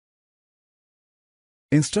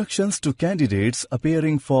Instructions to candidates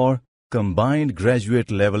appearing for Combined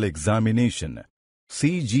Graduate Level Examination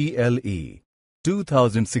CGLE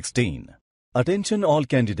 2016. Attention all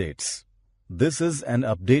candidates. This is an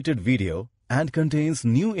updated video and contains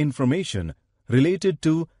new information related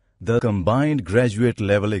to the Combined Graduate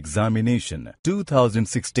Level Examination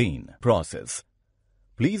 2016 process.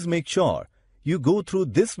 Please make sure you go through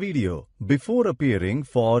this video before appearing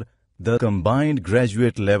for the Combined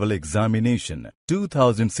Graduate Level Examination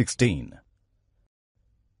 2016.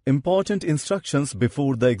 Important instructions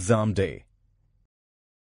before the exam day.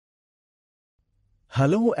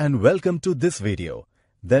 Hello and welcome to this video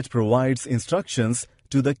that provides instructions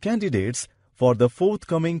to the candidates for the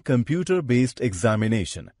forthcoming computer-based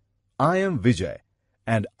examination. I am Vijay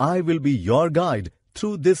and I will be your guide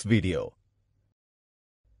through this video.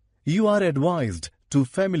 You are advised to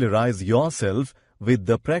familiarize yourself with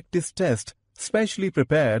the practice test specially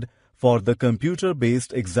prepared for the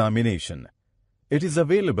computer-based examination. It is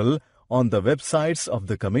available on the websites of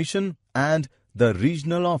the Commission and the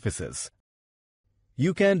regional offices.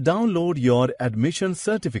 You can download your admission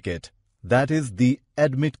certificate, that is the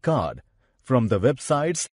admit card, from the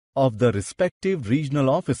websites of the respective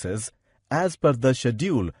regional offices as per the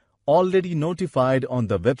schedule already notified on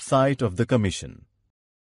the website of the Commission.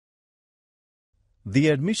 The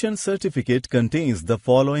admission certificate contains the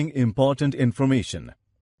following important information: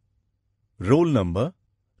 roll number,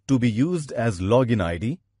 to be used as login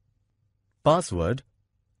ID, password,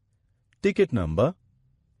 ticket number,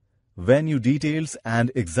 venue details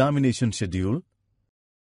and examination schedule,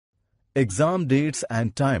 exam dates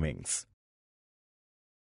and timings.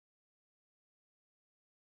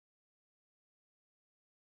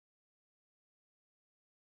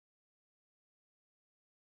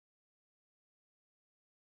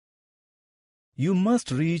 You must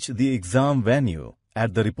reach the exam venue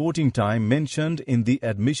at the reporting time mentioned in the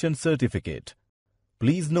admission certificate.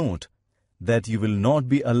 Please note that you will not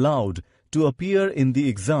be allowed to appear in the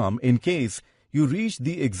exam in case you reach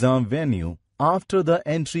the exam venue after the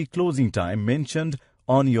entry closing time mentioned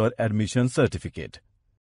on your admission certificate.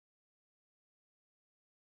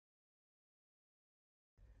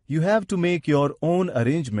 You have to make your own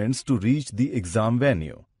arrangements to reach the exam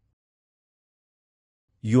venue.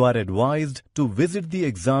 You are advised to visit the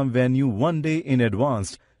exam venue one day in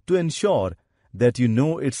advance to ensure that you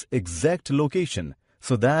know its exact location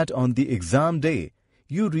so that on the exam day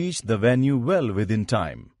you reach the venue well within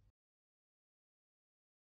time.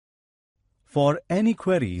 For any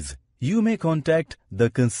queries, you may contact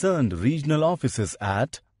the concerned regional offices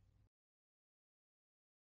at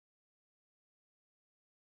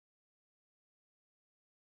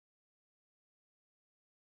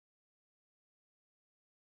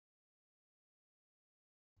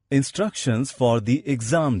Instructions for the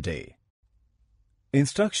exam day.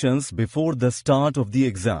 Instructions before the start of the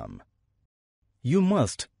exam. You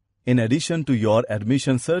must, in addition to your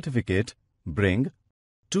admission certificate, bring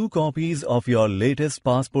 2 copies of your latest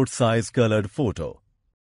passport size colored photo,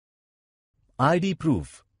 ID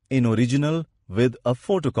proof in original with a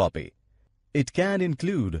photocopy. It can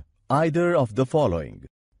include either of the following: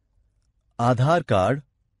 Aadhaar card,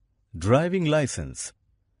 driving license,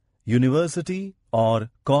 university or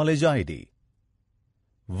college ID,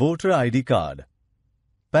 voter ID card,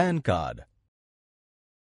 PAN card.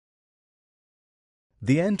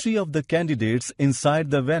 The entry of the candidates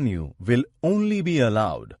inside the venue will only be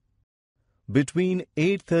allowed between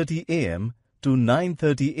 8:30 a.m. to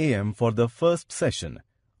 9:30 a.m. for the first session,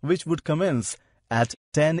 which would commence at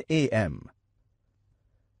 10 a.m.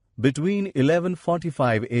 Between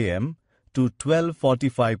 11:45 a.m. to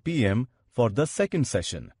 12:45 p.m. for the second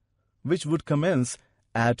session, which would commence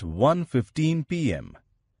at 1:15 p.m.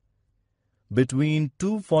 Between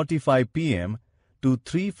 2:45 p.m. to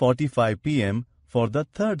 3:45 p.m. for the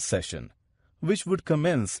third session, which would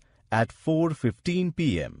commence at 4:15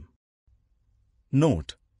 p.m.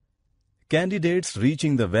 Note: candidates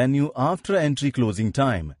reaching the venue after entry closing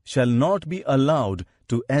time shall not be allowed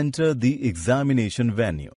to enter the examination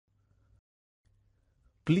venue.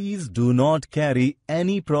 Please do not carry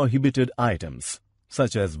any prohibited items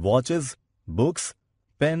such as watches, books,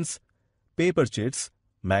 pens, paper chits,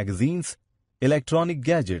 magazines, electronic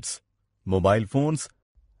gadgets, mobile phones,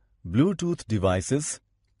 Bluetooth devices,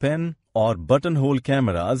 pen or buttonhole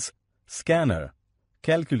cameras, scanner,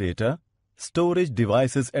 calculator, storage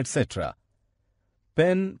devices, etc.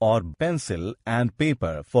 Pen or pencil and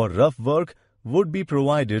paper for rough work would be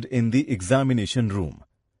provided in the examination room.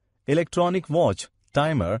 Electronic watch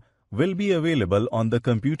timer will be available on the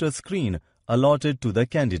computer screen allotted to the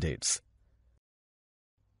candidates.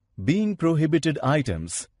 Being prohibited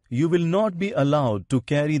items, you will not be allowed to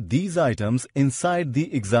carry these items inside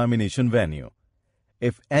the examination venue.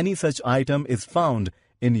 If any such item is found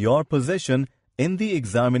in your possession in the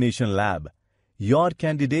examination lab, your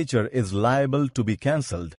candidature is liable to be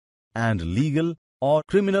cancelled and legal or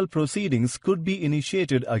criminal proceedings could be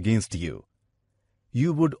initiated against you.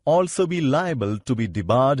 You would also be liable to be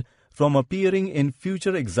debarred from appearing in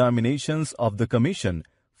future examinations of the Commission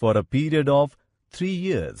for a period of 3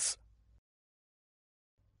 years.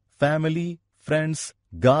 Family, friends,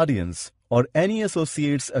 guardians, or any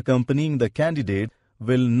associates accompanying the candidate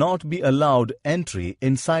will not be allowed entry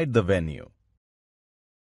inside the venue.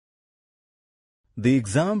 The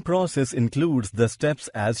exam process includes the steps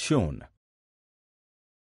as shown.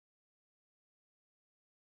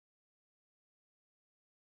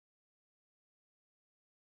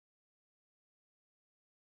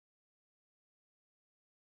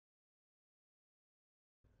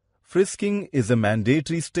 Frisking is a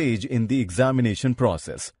mandatory stage in the examination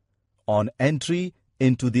process. On entry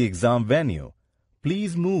into the exam venue,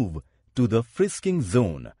 please move to the frisking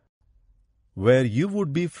zone, where you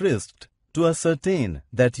would be frisked to ascertain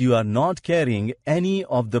that you are not carrying any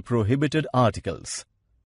of the prohibited articles.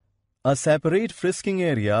 A separate frisking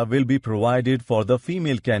area will be provided for the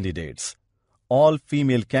female candidates. All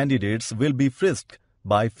female candidates will be frisked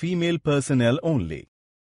by female personnel only.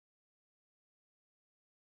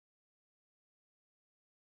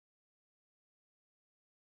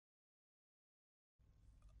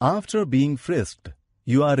 After being frisked,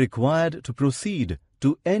 you are required to proceed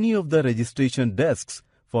to any of the registration desks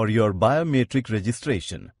for your biometric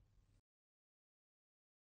registration.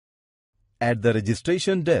 At the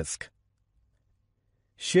registration desk,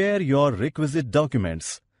 share your requisite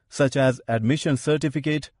documents such as admission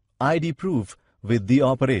certificate, ID proof with the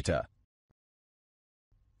operator.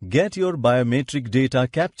 Get your biometric data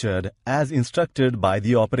captured as instructed by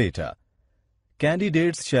the operator.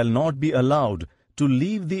 Candidates shall not be allowed to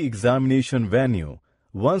leave the examination venue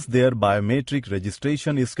once their biometric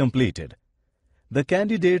registration is completed. The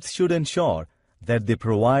candidates should ensure that they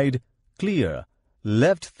provide clear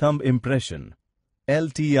left thumb impression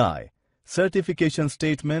 (LTI) certification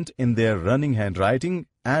statement in their running handwriting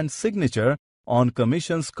and signature on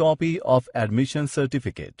Commission's copy of admission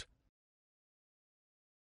certificate.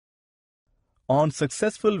 On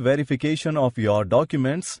successful verification of your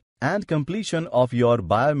documents and completion of your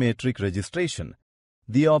biometric registration,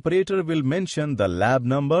 the operator will mention the lab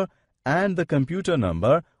number and the computer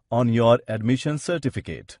number on your admission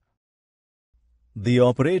certificate. The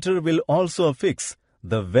operator will also affix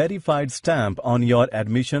the verified stamp on your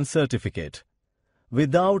admission certificate.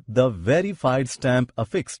 Without the verified stamp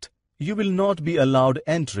affixed, you will not be allowed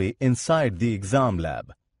entry inside the exam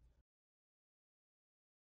lab.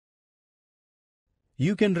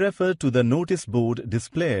 You can refer to the notice board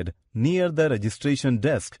displayed near the registration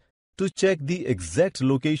desk to check the exact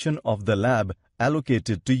location of the lab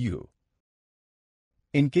allocated to you.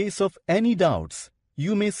 In case of any doubts,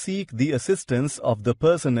 you may seek the assistance of the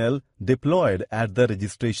personnel deployed at the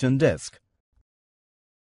registration desk.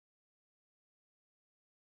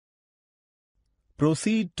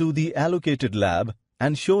 Proceed to the allocated lab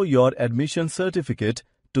and show your admission certificate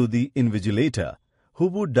to the invigilator, who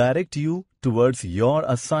would direct you towards your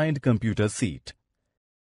assigned computer seat.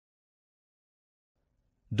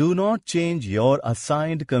 Do not change your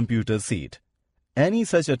assigned computer seat. Any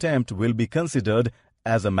such attempt will be considered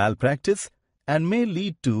as a malpractice and may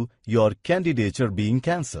lead to your candidature being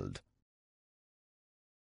cancelled.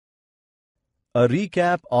 A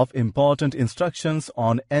recap of important instructions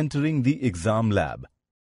on entering the exam lab.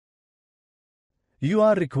 You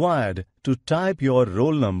are required to type your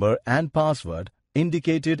roll number and password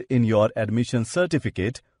indicated in your admission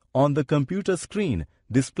certificate on the computer screen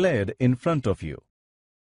displayed in front of you.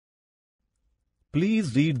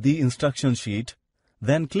 Please read the instruction sheet,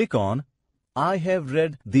 then click on "I have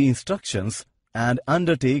read the instructions" and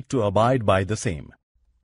undertake to abide by the same.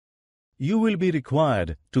 You will be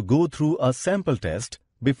required to go through a sample test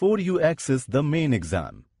before you access the main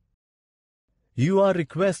exam. You are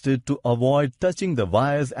requested to avoid touching the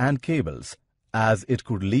wires and cables, as it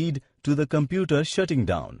could lead to the computer shutting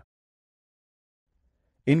down.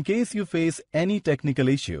 In case you face any technical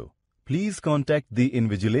issue, please contact the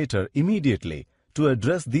invigilator immediately to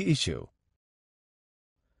address the issue.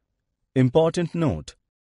 Important note: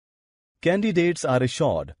 candidates are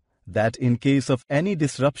assured that in case of any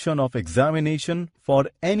disruption of examination for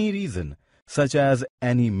any reason, such as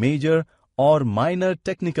any major or minor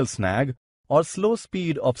technical snag or slow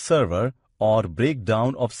speed of server or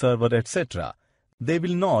breakdown of server, etc., they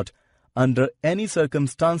will not, under any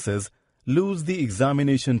circumstances, lose the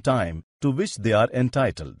examination time to which they are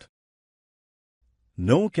entitled.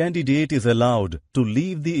 No candidate is allowed to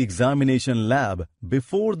leave the examination lab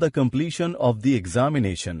before the completion of the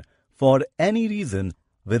examination for any reason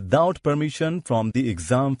without permission from the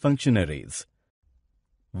exam functionaries.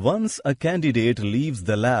 Once a candidate leaves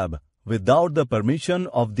the lab without the permission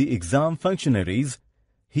of the exam functionaries,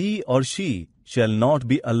 he or she shall not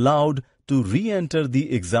be allowed to re-enter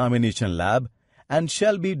the examination lab and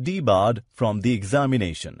shall be debarred from the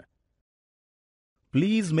examination.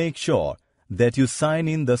 Please make sure that you sign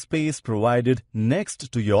in the space provided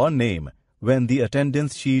next to your name when the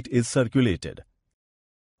attendance sheet is circulated.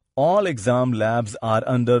 All exam labs are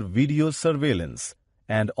under video surveillance,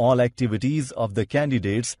 and all activities of the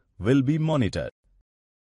candidates will be monitored.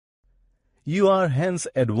 You are hence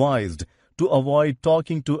advised to avoid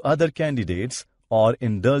talking to other candidates or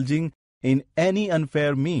indulging in any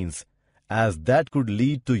unfair means, as that could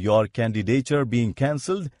lead to your candidature being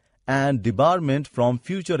cancelled and debarment from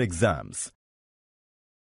future exams.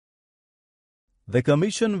 The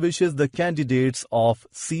Commission wishes the candidates of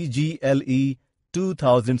CGLE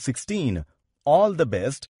 2016 all the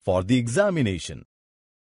best for the examination.